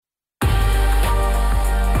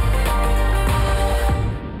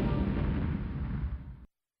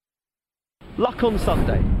Luck on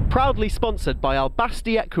Sunday, proudly sponsored by Al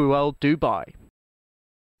Basti Equiworld Dubai.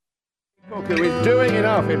 Who is doing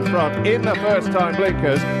enough in front in the first time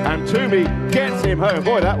blinkers, and Toomey gets him home.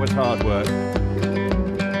 Boy, that was hard work.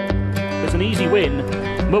 It's an easy win.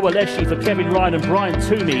 Muwaleshi for Kevin Ryan and Brian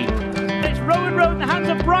Toomey. It's Rowan Road in the hands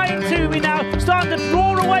of Brian Toomey now, starting to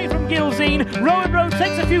draw away from Gilzean. Rowan Road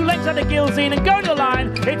takes a few lengths out of Gilzean and going to the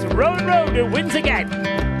line. It's Rowan Road who wins again.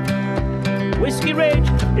 Whiskey Ridge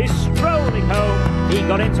is strolling home. He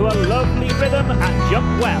got into a lovely rhythm and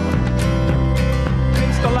jumped well.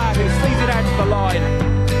 It's the lad who sees it out to the line.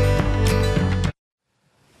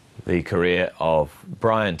 The career of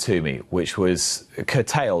Brian Toomey, which was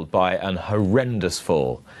curtailed by an horrendous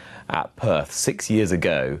fall at Perth 6 years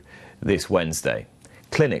ago this Wednesday.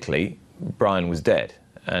 Clinically, Brian was dead,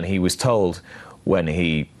 and he was told when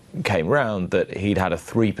he came round that he'd had a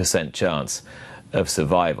 3% chance of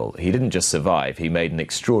survival. He didn't just survive, he made an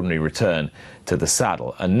extraordinary return to the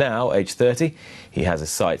saddle, and now, age 30, he has his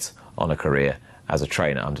sights on a career as a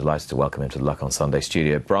trainer. I'm delighted to welcome him to the Luck on Sunday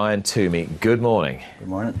studio. Brian Toomey, good morning. Good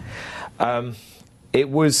morning. It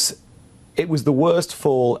was the worst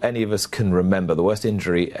fall any of us can remember, the worst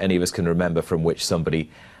injury any of us can remember from which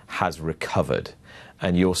somebody has recovered,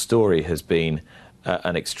 and your story has been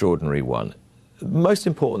an extraordinary one. Most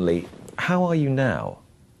importantly, how are you now?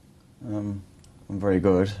 I'm very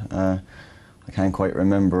good. I can't quite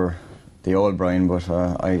remember the old Brian, but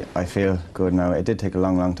I feel good now. It did take a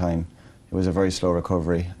long time. It was a very slow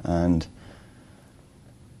recovery, and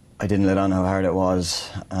I didn't let on how hard it was,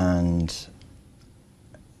 and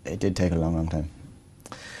it did take a long time.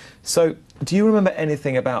 So, do you remember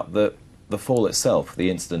anything about the fall itself, the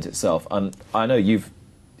incident itself? And I know you've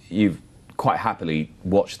quite happily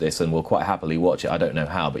watched this and will quite happily watch it. I don't know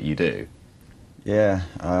how, but you do. Yeah,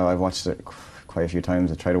 I watched it quite a few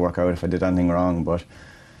times. I tried to work out if I did anything wrong, but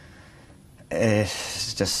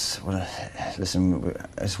it's just, well, listen,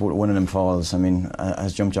 it's one of them falls. I mean,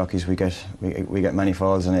 as jump jockeys, we get many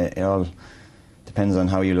falls, and it all depends on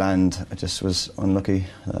how you land. I just was unlucky.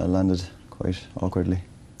 I landed quite awkwardly.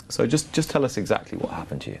 So just tell us exactly what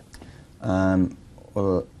happened to you.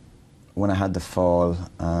 Well, when I had the fall,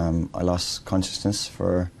 I lost consciousness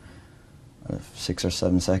for 6 or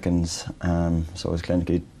 7 seconds. So I was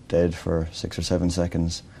clinically dead for 6 or 7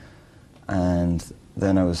 seconds, and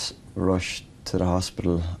then I was rushed to the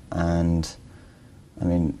hospital. And I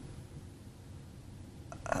mean,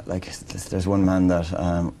 like, there's one man that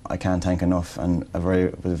I can't thank enough, and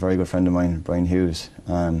was a very good friend of mine, Brian Hughes.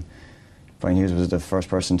 Brian Hughes was the first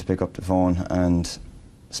person to pick up the phone and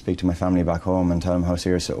speak to my family back home and tell them how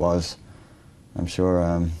serious it was. I'm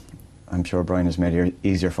sure Brian has made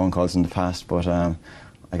easier phone calls in the past, but I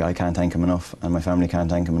can't thank him enough, and my family can't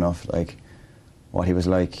thank him enough. Like, what he was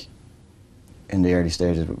like in the early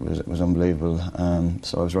stages was unbelievable.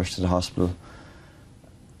 So I was rushed to the hospital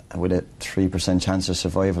with a 3% chance of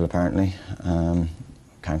survival, apparently.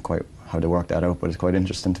 Can't quite how they worked that out, but it's quite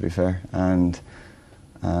interesting, to be fair. And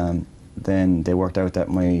then they worked out that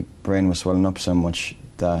my brain was swelling up so much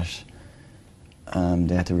that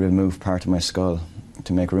they had to remove part of my skull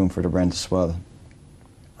to make room for the brain to swell.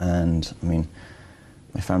 And I mean,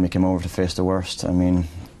 my family came over to face the worst. I mean,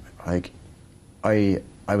 like, I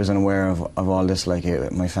was unaware of all this. Like,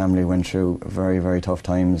 my family went through very tough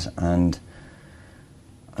times, and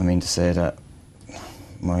I mean, to say that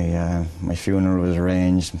my funeral was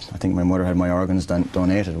arranged. I think my mother had my organs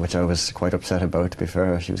donated, which I was quite upset about, to be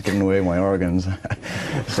fair. She was giving away my organs.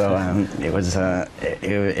 So it was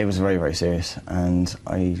very serious, and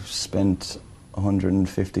I spent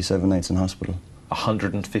 157 nights in hospital.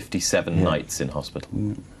 157 nights in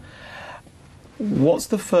hospital. What's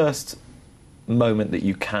the first moment that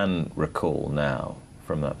you can recall now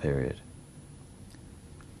from that period?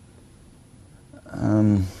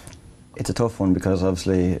 It's a tough one, because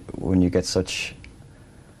obviously when you get such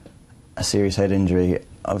a serious head injury,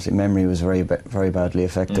 obviously memory was very badly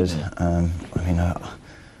affected. Mm-hmm. I mean,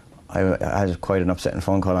 I had quite an upsetting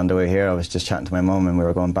phone call on the way here. I was just chatting to my mum, and we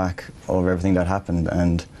were going back over everything that happened,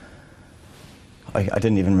 and I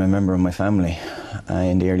didn't even remember my family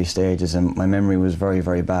in the early stages, and my memory was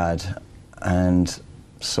very bad. And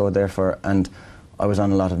so therefore, and I was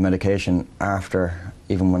on a lot of medication after,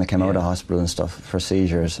 even when I came out of hospital and stuff, for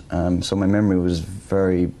seizures. So my memory was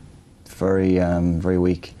very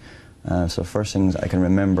weak. So first things I can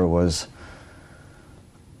remember was,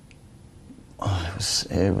 my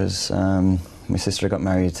sister got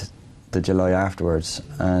married the July afterwards,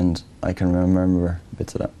 and I can remember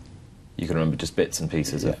bits of that. You can remember just bits and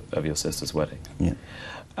pieces of your sister's wedding. Yeah.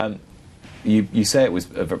 You say it was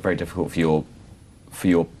very difficult for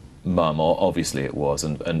your mum, or obviously it was,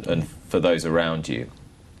 and for those around you.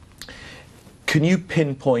 Can you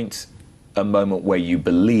pinpoint a moment where you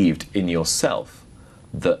believed in yourself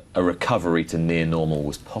that a recovery to near normal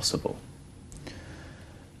was possible?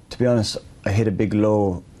 To be honest, I hit a big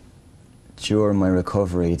low during my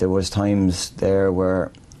recovery. There was times there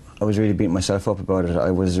where I was really beating myself up about it.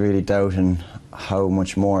 I was really doubting how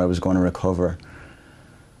much more I was going to recover.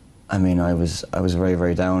 I mean, I was very,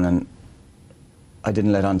 very down, and I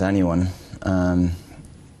didn't let on to anyone,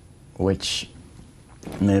 which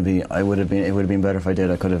maybe it would have been better if I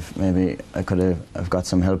did. I could have got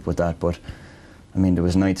some help with that, but I mean, there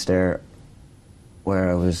was nights there where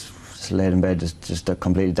I was just laid in bed, just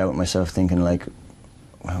completely doubting myself, thinking like,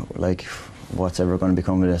 what's ever going to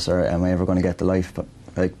become of this, or am I ever going to get the life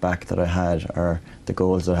back that I had, or the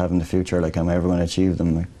goals that I have in the future, like, am I ever going to achieve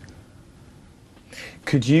them? Like,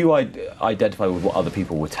 could you identify with what other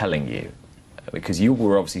people were telling you? Because you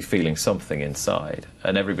were obviously feeling something inside,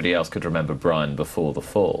 and everybody else could remember Brian before the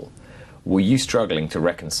fall. Were you struggling to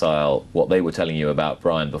reconcile what they were telling you about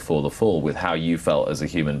Brian before the fall with how you felt as a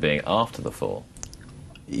human being after the fall?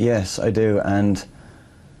 Yes, I do, and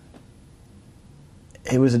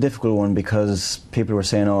it was a difficult one because people were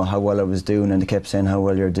saying, oh, how well I was doing, and they kept saying how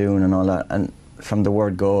well you're doing and all that, and from the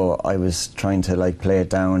word go, I was trying to like play it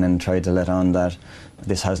down and try to let on that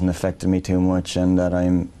this hasn't affected me too much, and that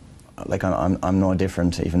I'm no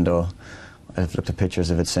different, even though I've looked at pictures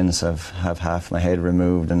of it since. I've half my head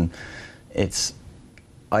removed, and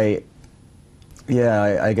I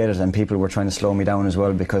get it, and people were trying to slow me down as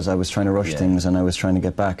well because I was trying to rush things, and I was trying to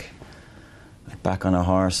get back on a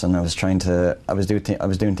horse, and I was doing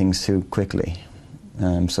things too quickly,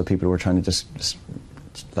 so people were trying to just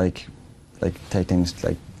take things,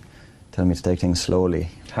 like tell me to take things slowly.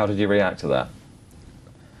 How did you react to that?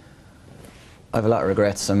 I have a lot of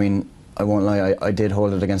regrets. I mean, I won't lie, I did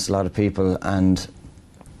hold it against a lot of people, and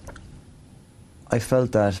I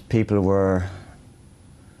felt that people were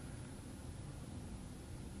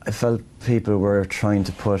trying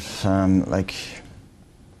to put like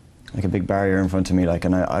a big barrier in front of me, like,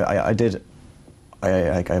 and I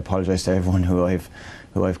apologise to everyone who I've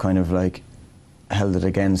kind of like held it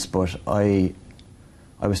against, but I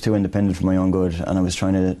was too independent for my own good, and I was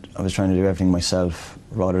trying to do everything myself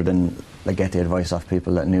rather than like get the advice off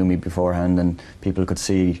people that knew me beforehand, and people could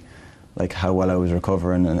see like how well I was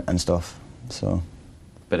recovering and stuff. So,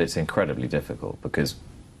 but it's incredibly difficult because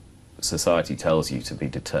society tells you to be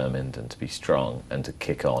determined and to be strong and to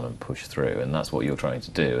kick on and push through, and that's what you're trying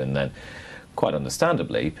to do, and then quite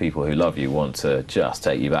understandably people who love you want to just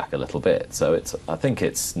take you back a little bit. So I think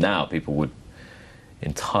it's now people would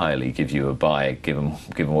entirely give you a buy, given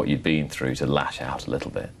what you'd been through, to lash out a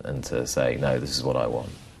little bit and to say, no, this is what I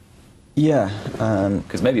want. Yeah.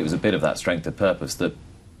 Because maybe it was a bit of that strength of purpose that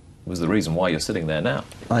was the reason why you're sitting there now.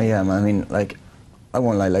 I am. I mean, like, I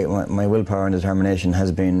won't lie, like, my willpower and determination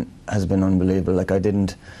has been unbelievable. Like, I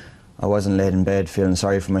wasn't laid in bed feeling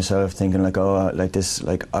sorry for myself, thinking like, oh, like this,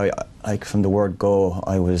 like, I from the word go,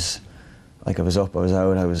 I was up, I was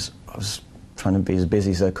out, I was trying to be as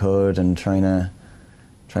busy as I could, and trying to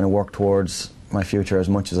work towards my future as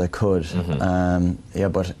much as I could.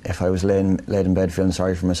 Mm-hmm. But if I was laid in bed feeling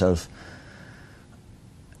sorry for myself,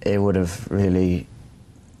 it would have really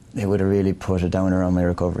put a downer on my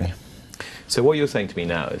recovery. So what you're saying to me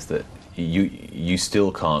now is that you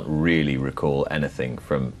still can't really recall anything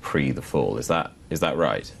from pre the fall. Is that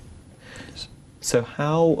right? So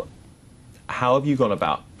how have you gone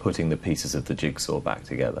about putting the pieces of the jigsaw back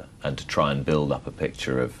together and to try and build up a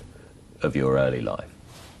picture of your early life?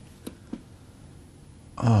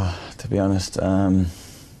 Oh, to be honest, I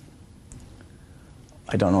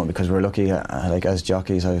don't know, because we're lucky. Like, as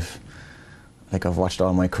jockeys, I've watched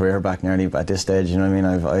all my career back nearly at this stage. You know what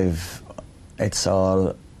I mean? It's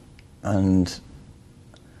all, and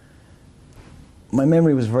my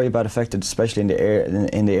memory was very bad affected, especially in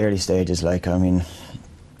the early stages. Like, I mean,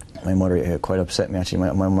 my mother quite upset me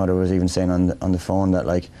actually. My mother was even saying on the phone that,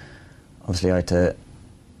 like, obviously I had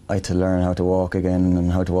to learn how to walk again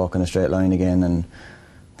and how to walk in a straight line again, and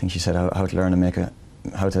I think she said how to learn to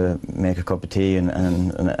how to make a cup of tea and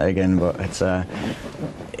again. But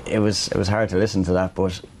it was hard to listen to that.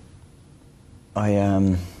 But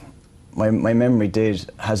my memory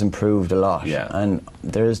has improved a lot, and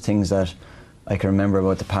there's things that I can remember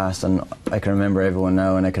about the past, and I can remember everyone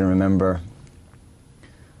now, and I can remember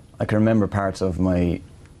parts of the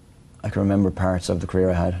career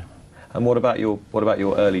I had. And what about your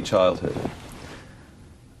early childhood?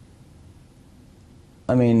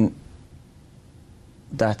 I mean,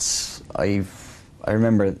 I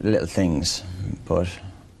remember little things, but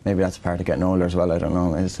maybe that's part of getting older as well. I don't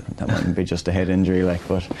know. That mightn't be just a head injury, like.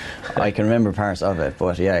 But I can remember parts of it.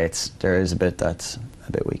 But yeah, there is a bit that's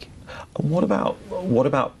a bit weak. What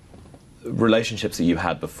about relationships that you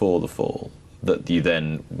had before the fall that you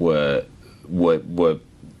then were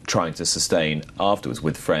trying to sustain afterwards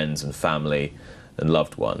with friends and family and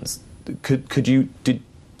loved ones? Could you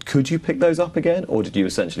pick those up again, or did you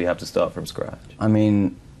essentially have to start from scratch? I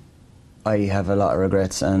mean, I have a lot of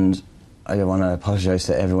regrets, and I want to apologise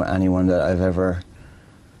to anyone that I've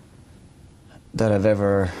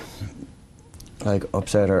ever like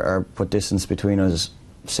upset or put distance between us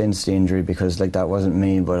since the injury, because like that wasn't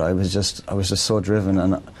me, but I was just so driven,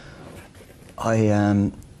 and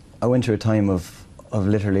I went through a time of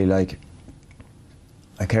literally like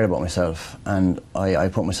I cared about myself, and I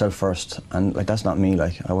put myself first, and like that's not me.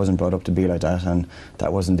 Like I wasn't brought up to be like that, and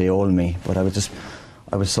that wasn't the old me. But I was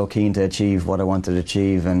so keen to achieve what I wanted to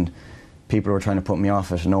achieve, and people were trying to put me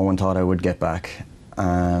off it. No one thought I would get back,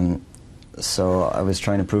 so I was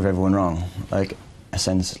trying to prove everyone wrong, like a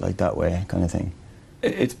sense like that way kind of thing.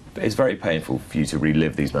 It's very painful for you to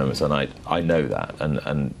relive these moments, and I know that,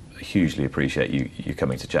 and hugely appreciate you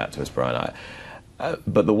coming to chat to us, Brian.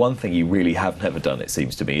 But the one thing you really have never done, it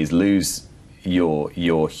seems to me, is lose your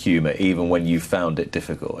humour, even when you found it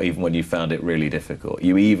difficult, even when you found it really difficult.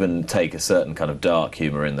 You even take a certain kind of dark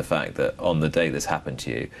humour in the fact that on the day this happened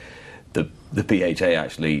to you, the BHA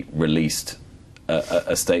actually released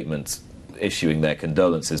a statement issuing their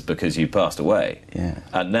condolences because you passed away. Yeah.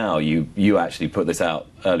 And now you actually put this out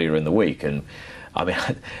earlier in the week, and I mean,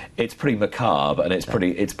 it's pretty macabre and it's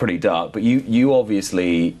pretty dark. But you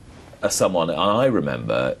obviously are someone, and I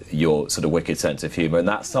remember your sort of wicked sense of humour, and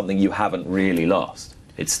that's something you haven't really lost.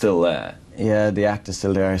 It's still there. Yeah, the act is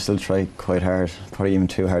still there. I still try quite hard, probably even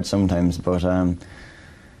too hard sometimes. But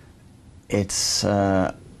it's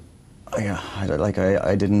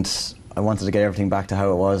I wanted to get everything back to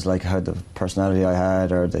how it was, like how the personality I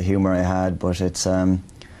had or the humour I had. But it's I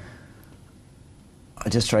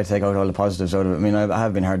just try to take out all the positives out of it. I mean, I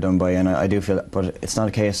have been hard done by, and I do feel that, but it's not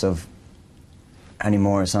a case of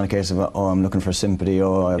anymore. It's not a case of I'm looking for sympathy.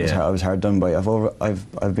 I was hard done by.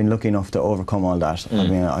 I've been lucky enough to overcome all that. I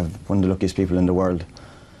mean, I've one of the luckiest people in the world,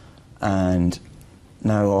 and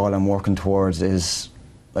now all I'm working towards is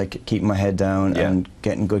like keeping my head down and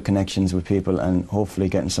getting good connections with people, and hopefully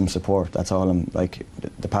getting some support. That's all. I'm like,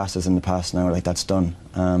 the past is in the past now. Like, that's done.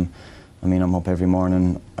 I mean, I'm up every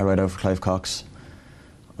morning. I ride out for Clive Cox.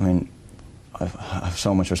 I mean, I have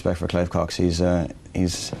so much respect for Clive Cox. He's been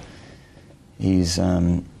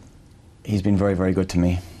very, very good to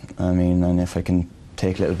me. I mean, and if I can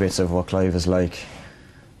take little bits of what Clive is like,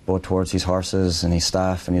 both towards his horses and his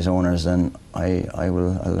staff and his owners, then I'll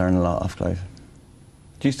learn a lot off Clive.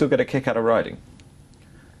 Do you still get a kick out of riding?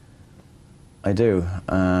 I do.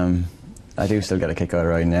 I do still get a kick out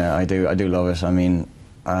of riding. Yeah, I do love it. I mean,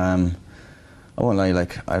 I won't lie.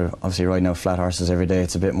 Like, I obviously ride now flat horses every day.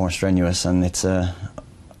 It's a bit more strenuous, and it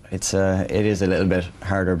is a little bit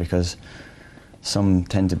harder because some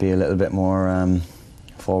tend to be a little bit more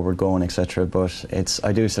forward going, etc. But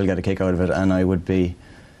I do still get a kick out of it, and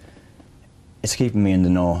it's keeping me in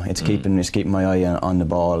the know. It's keeping my eye on the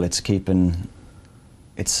ball. I do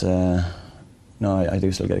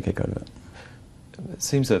still get a kick out of it. It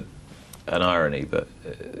seems an irony, but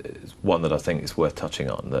it's one that I think is worth touching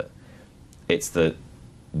on, that it's the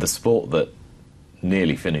sport that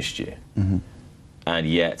nearly finished you, and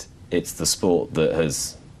yet it's the sport that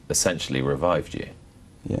has essentially revived you.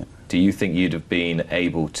 Yeah. Do you think you'd have been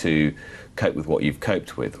able to cope with what you've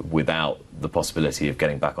coped with without the possibility of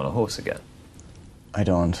getting back on a horse again? I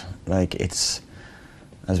don't. Like, it's,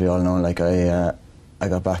 as we all know, like I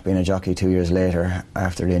got back being a jockey 2 years later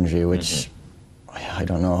after the injury, which I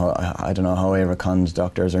don't know how I ever conned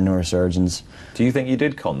doctors or neurosurgeons. Do you think you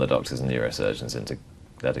did con the doctors and neurosurgeons into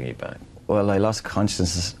letting you back? Well, I lost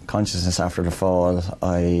consciousness after the fall.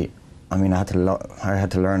 I mean, I had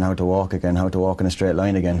to learn how to walk again, how to walk in a straight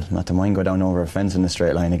line again, not to mind go down over a fence in a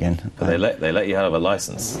straight line again. But they let you have a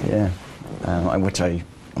licence. Yeah, which I'm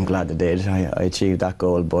glad they did. I achieved that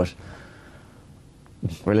goal, but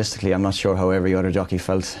realistically, I'm not sure how every other jockey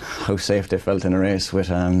felt, how safe they felt in a race with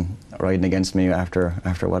riding against me after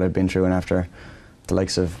what I'd been through, and after the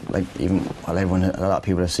likes of, like, even a lot of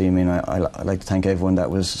people have seen me, and I'd like to thank everyone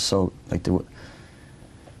that was so, like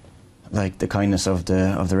the kindness of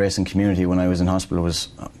the racing community when I was in hospital was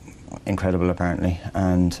incredible, apparently,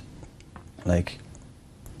 and like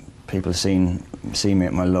people seen me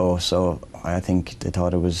at my low, so I think they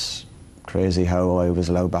thought it was crazy how I was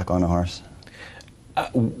allowed back on a horse.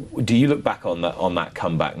 Do you look back on that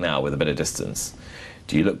comeback now with a bit of distance?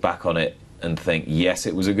 Do you look back on it and think, yes,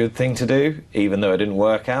 it was a good thing to do, even though it didn't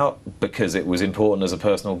work out, because it was important as a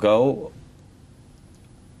personal goal?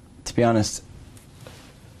 To be honest,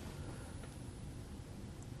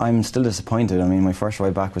 I'm still disappointed. I mean, my first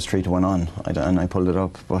ride back was 3-1 on, and I pulled it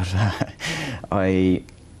up, but I'm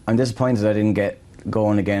disappointed I didn't get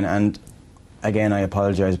going again. And again, I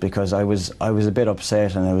apologise, because I was a bit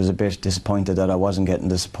upset, and I was a bit disappointed that I wasn't getting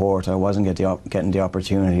the support, I wasn't getting the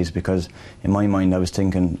opportunities, because in my mind I was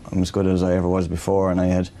thinking I'm as good as I ever was before, and I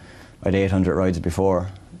had 800 rides before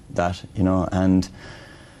that, you know. And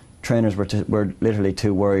trainers were literally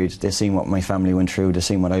too worried. They seen what my family went through, they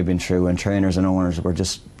seen what I've been through, and trainers and owners were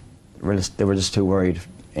just too worried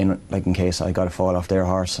in case I got a fall off their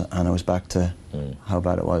horse and I was back to how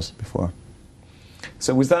bad it was before.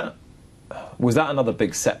 So was that another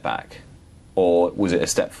big setback, or was it a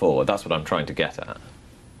step forward? That's what I'm trying to get at.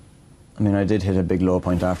 I mean, I did hit a big low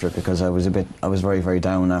point after it, because I was very, very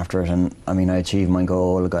down after it, and I mean, I achieved my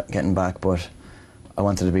goal, getting back, but I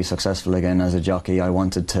wanted to be successful again as a jockey. I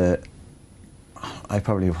was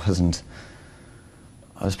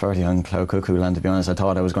probably on cloud cuckoo land, to be honest. I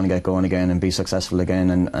thought I was going to get going again and be successful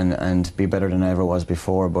again and be better than I ever was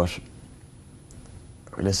before, but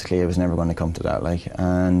realistically it was never going to come to that.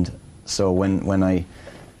 And so when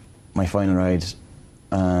my final ride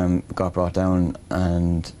got brought down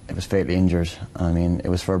and it was fatally injured, I mean, it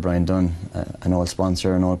was for Brian Dunn, an old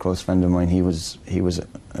sponsor, an old close friend of mine. He was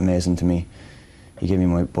amazing to me. He gave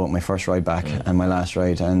me both my first ride back and my last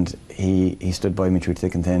ride, and he stood by me through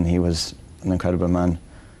thick and thin. He was an incredible man.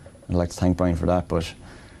 I'd like to thank Brian for that, but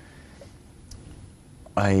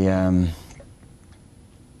I'd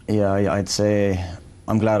say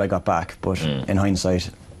I'm glad I got back, but in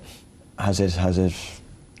hindsight, has it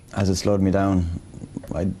slowed me down?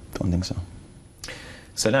 I don't think so.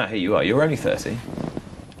 So now here you are. You're only 30,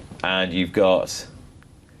 and you've got.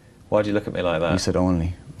 Why do you look at me like that? You said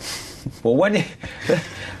only. Well, when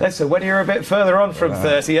you're a bit further on from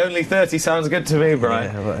 30, only 30 sounds good to me,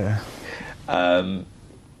 Brian. Yeah.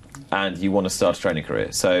 And you want to start a training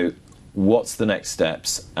career. So what's the next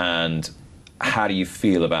steps, and how do you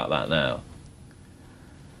feel about that now?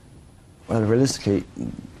 Well, realistically,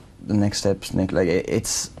 the next steps, Nick,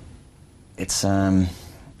 it's I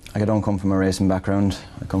don't come from a racing background.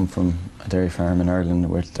 I come from a dairy farm in Ireland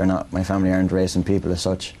where my family aren't racing people as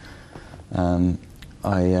such.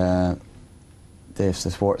 They've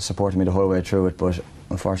supported me the whole way through it, but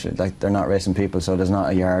unfortunately, they're not racing people, so there's not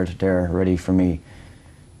a yard there ready for me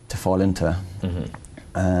to fall into.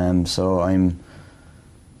 So I'm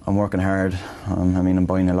working hard. I'm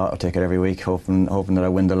buying a lotto ticket every week, hoping that I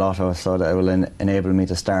win the lotto, so that it will enable me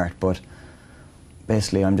to start. But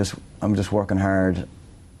basically, I'm just working hard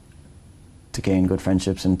to gain good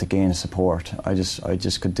friendships and to gain support. I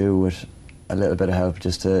just could do with a little bit of help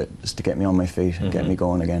just to get me on my feet and get me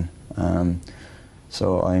going again.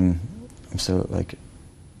 So I'm still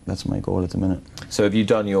that's my goal at the minute. So have you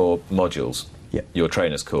done your modules? Yeah. Your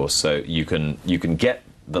trainer's course, so you can get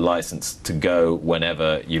the license to go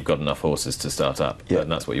whenever you've got enough horses to start up. Yeah. And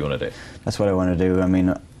that's what you want to do. That's what I want to do. I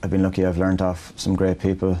mean, I've been lucky. I've learned off some great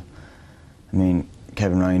people. I mean,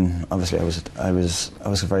 Kevin Ryan. Obviously, I was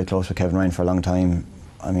very close with Kevin Ryan for a long time.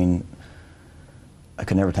 I mean, I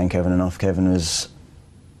could never thank Kevin enough. Kevin was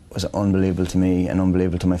unbelievable to me and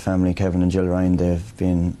unbelievable to my family. Kevin and Jill Ryan.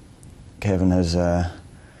 Kevin has.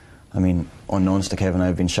 Unknowns to Kevin,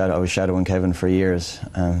 I was shadowing Kevin for years.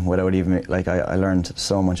 Without even I learned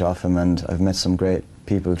so much off him, and I've met some great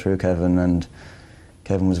people through Kevin. And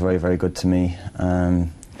Kevin was very, very good to me.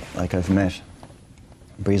 I've met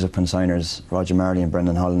Breeze of Consigners, Roger Marley and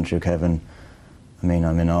Brendan Holland through Kevin. I mean,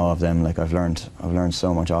 I'm in awe of them. I've learned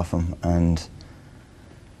so much off him, and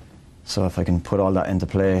so if I can put all that into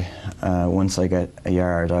play, once I get a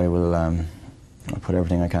yard, I will. I'll put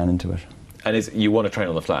everything I can into it. And you want to train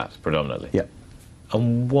on the flat predominantly? Yeah.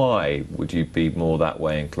 And why would you be more that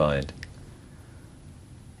way inclined?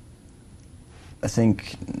 I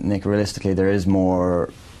think, Nick, realistically, there is more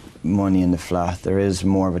money in the flat. There is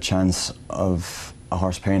more of a chance of a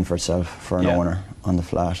horse paying for itself for an owner on the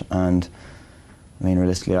flat. And I mean,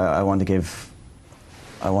 realistically, I want to give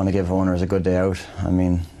owners a good day out. I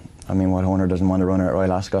mean, what owner doesn't want to run at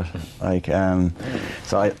Royal Ascot?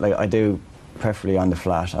 So I do. Preferably on the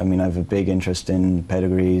flat. I mean, I have a big interest in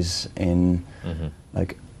pedigrees. I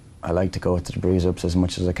like to go to the breeze ups as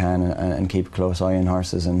much as I can and keep a close eye on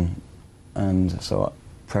horses, and so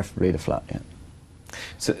preferably the flat. Yeah.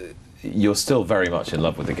 So you're still very much in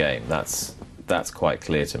love with the game. That's quite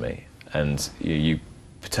clear to me, and you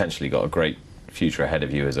potentially got a great future ahead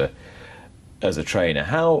of you as a trainer.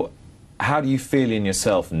 How how do you feel in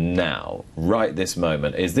yourself now, right this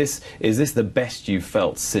moment? Is this the best you've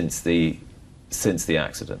felt since the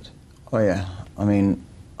accident? Oh yeah, I mean,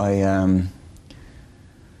 I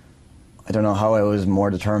don't know how I was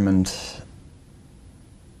more determined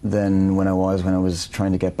than when I was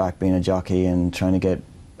trying to get back being a jockey and trying to get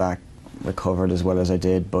back recovered as well as I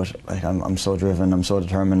did. But like, I'm so driven, I'm so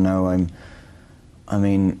determined now. I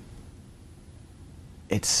mean,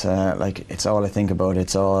 it's like, it's all I think about.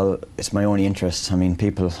 It's my only interest. I mean,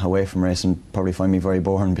 people away from racing probably find me very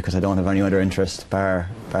boring because I don't have any other interest bar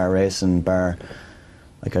racing,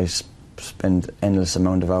 like I spend endless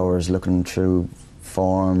amount of hours looking through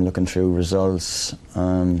form, looking through results.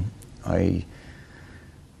 I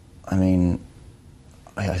mean,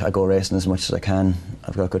 I go racing as much as I can.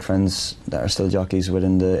 I've got good friends that are still jockeys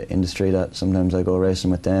within the industry that sometimes I go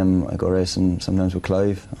racing with them. I go racing sometimes with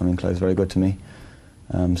Clive. I mean, Clive's very good to me.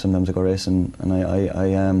 Sometimes I go racing,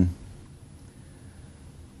 and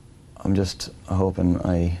I'm just hoping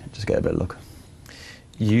I just get a bit of luck.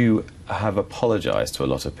 You have apologised to a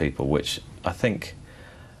lot of people, which I think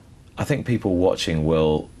people watching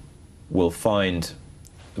will find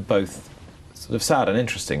both sort of sad and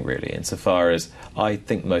interesting, really, insofar as I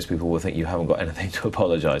think most people will think you haven't got anything to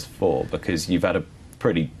apologise for because you've had a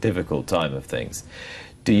pretty difficult time of things.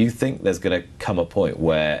 Do you think there's going to come a point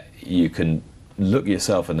where you can look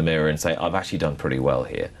yourself in the mirror and say, I've actually done pretty well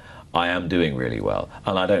here, I am doing really well,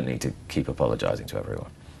 and I don't need to keep apologising to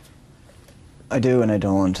everyone? I do and I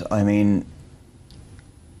don't. I mean,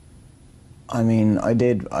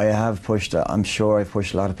 I have pushed, I'm sure I've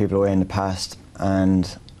pushed a lot of people away in the past, and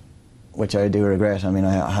which I do regret. I mean,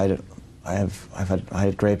 I've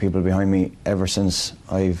had great people behind me ever since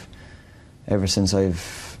I've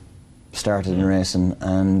started in racing,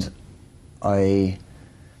 and I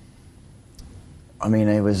mean,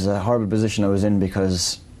 it was a horrible position I was in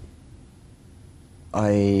because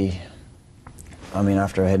I mean,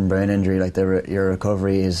 after a head and brain injury, like your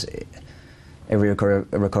recovery is, every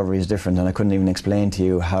recovery is different, and I couldn't even explain to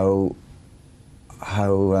you how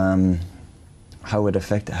it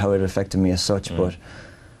affected me as such. But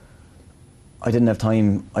I didn't have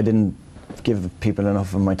time. I didn't give people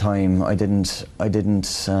enough of my time. I didn't.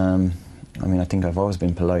 I mean, I think I've always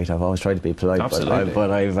been polite. I've always tried to be polite. Absolutely. But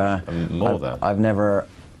I've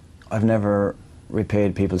never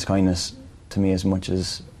repaid people's kindness to me as much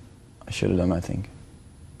as I should have done, I think.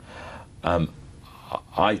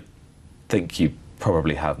 I think you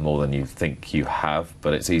probably have more than you think you have,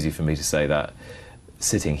 but it's easy for me to say that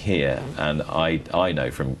sitting here, and I know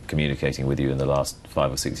from communicating with you in the last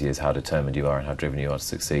 5 or 6 years how determined you are and how driven you are to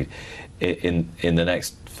succeed in the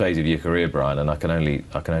next phase of your career, Brian, and I can only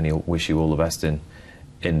wish you all the best in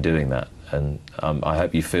doing that, and I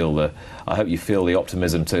hope you feel the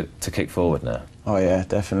optimism to kick forward now. Oh yeah,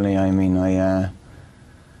 definitely. I mean,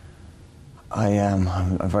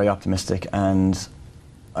 I'm very optimistic, and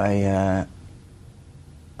I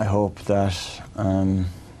hope that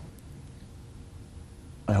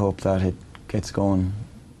it gets going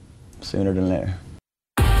sooner than later.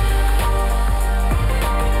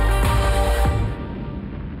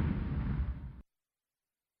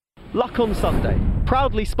 Luck on Sunday,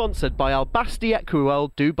 proudly sponsored by Al Basti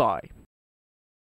Equiworld Dubai.